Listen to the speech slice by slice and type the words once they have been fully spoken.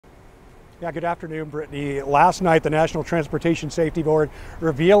Yeah, good afternoon, Brittany. Last night, the National Transportation Safety Board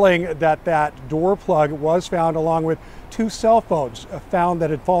revealing that door plug was found along with 2 cell phones found that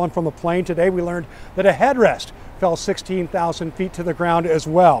had fallen from the plane. Today, we learned that a headrest fell 16,000 feet to the ground as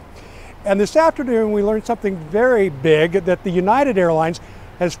well. And this afternoon, we learned something very big, that the United Airlines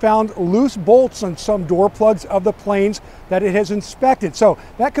has found loose bolts on some door plugs of the planes that it has inspected. So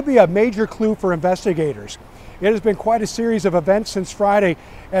that could be a major clue for investigators. It has been quite a series of events since Friday,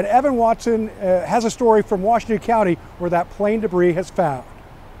 and Evan Watson has a story from Washington County where that plane debris has found.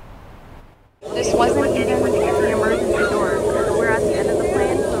 This wasn't even the emergency door. We're at the end of the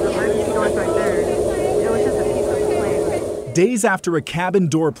plane, so the emergency door is right there. It was just a piece of the plane. Days after a cabin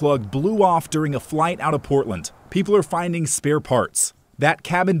door plug blew off during a flight out of Portland, people are finding spare parts. That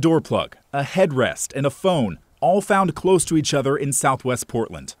cabin door plug, a headrest, and a phone, all found close to each other in southwest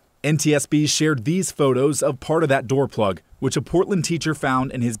Portland. NTSB shared these photos of part of that door plug, which a Portland teacher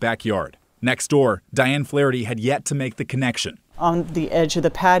found in his backyard. Next door, Diane Flaherty had yet to make the connection. On the edge of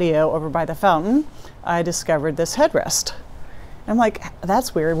the patio over by the fountain, I discovered this headrest. I'm like,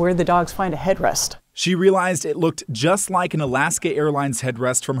 that's weird. Where'd the dogs find a headrest? She realized it looked just like an Alaska Airlines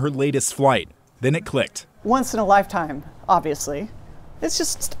headrest from her latest flight. Then it clicked. Once in a lifetime, obviously. It's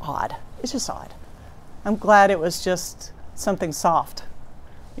just odd. It's just odd. I'm glad it was just something soft,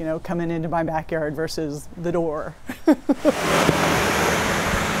 you know, coming into my backyard versus the door.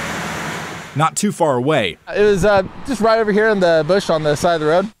 Not too far away. It was just right over here in the bush on the side of the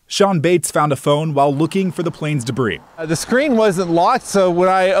road. Sean Bates found a phone while looking for the plane's debris. The screen wasn't locked, so when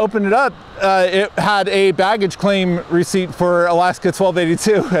I opened it up, it had a baggage claim receipt for Alaska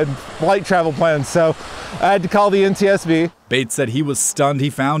 1282 and flight travel plans, so I had to call the NTSB. Bates said he was stunned he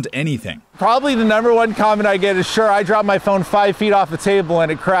found anything. Probably the #1 comment I get is, sure, I dropped my phone 5 feet off the table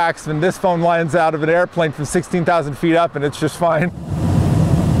and it cracks, and this phone lands out of an airplane from 16,000 feet up and it's just fine.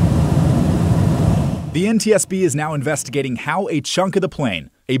 The NTSB is now investigating how a chunk of the plane,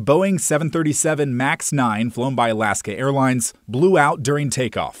 a Boeing 737 MAX 9 flown by Alaska Airlines, blew out during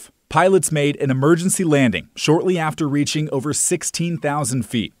takeoff. Pilots made an emergency landing shortly after reaching over 16,000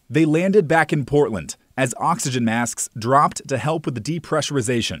 feet. They landed back in Portland as oxygen masks dropped to help with the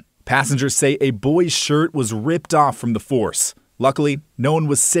depressurization. Passengers say a boy's shirt was ripped off from the force. Luckily, no one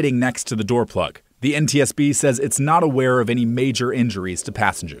was sitting next to the door plug. The NTSB says it's not aware of any major injuries to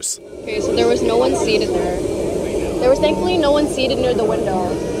passengers. Okay, so there was no one seated there. There was thankfully no one seated near the window.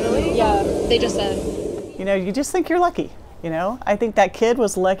 Really? Yeah, they just said. You know, you just think you're lucky, you know? I think that kid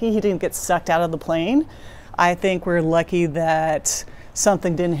was lucky he didn't get sucked out of the plane. I think we're lucky that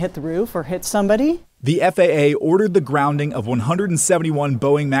something didn't hit the roof or hit somebody. The FAA ordered the grounding of 171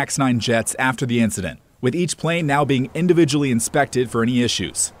 Boeing MAX 9 jets after the incident, with each plane now being individually inspected for any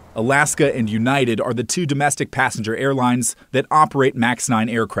issues. Alaska and United are the 2 domestic passenger airlines that operate MAX 9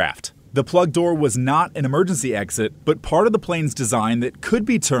 aircraft. The plug door was not an emergency exit, but part of the plane's design that could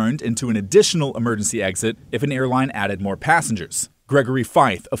be turned into an additional emergency exit if an airline added more passengers. Gregory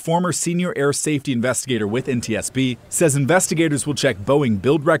Fife, a former senior air safety investigator with NTSB, says investigators will check Boeing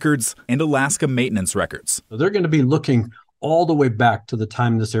build records and Alaska maintenance records. So they're going to be looking all the way back to the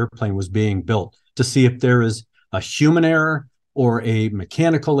time this airplane was being built to see if there is a human error or a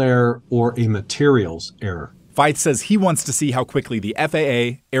mechanical error or a materials error. Fife says he wants to see how quickly the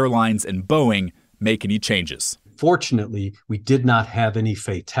FAA, airlines, and Boeing make any changes. Fortunately, we did not have any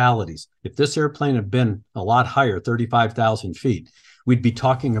fatalities. If this airplane had been a lot higher, 35,000 feet, we'd be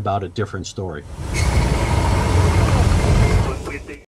talking about a different story.